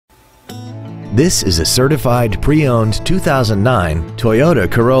This is a certified pre-owned 2009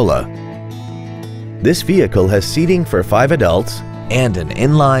 Toyota Corolla. This vehicle has seating for 5 adults and an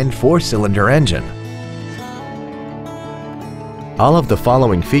inline 4-cylinder engine. All of the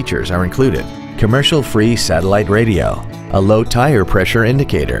following features are included: commercial-free satellite radio, a low tire pressure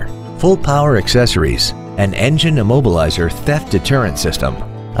indicator, full power accessories, an engine immobilizer theft deterrent system,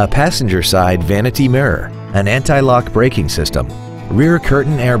 a passenger side vanity mirror, an anti-lock braking system, rear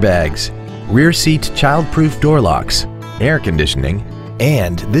curtain airbags, rear seat child-proof door locks, air conditioning,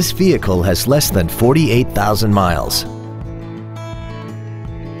 and this vehicle has less than 48,000 miles.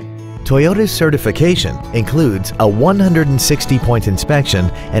 Toyota's certification includes a 160-point inspection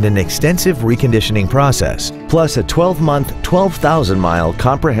and an extensive reconditioning process, plus a 12-month, 12,000-mile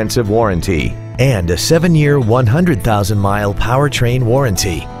comprehensive warranty and a 7-year, 100,000-mile powertrain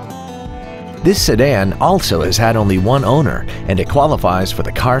warranty. This sedan also has had only one owner and it qualifies for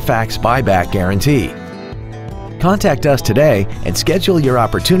the Carfax buyback guarantee. Contact us today and schedule your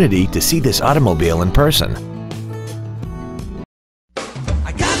opportunity to see this automobile in person.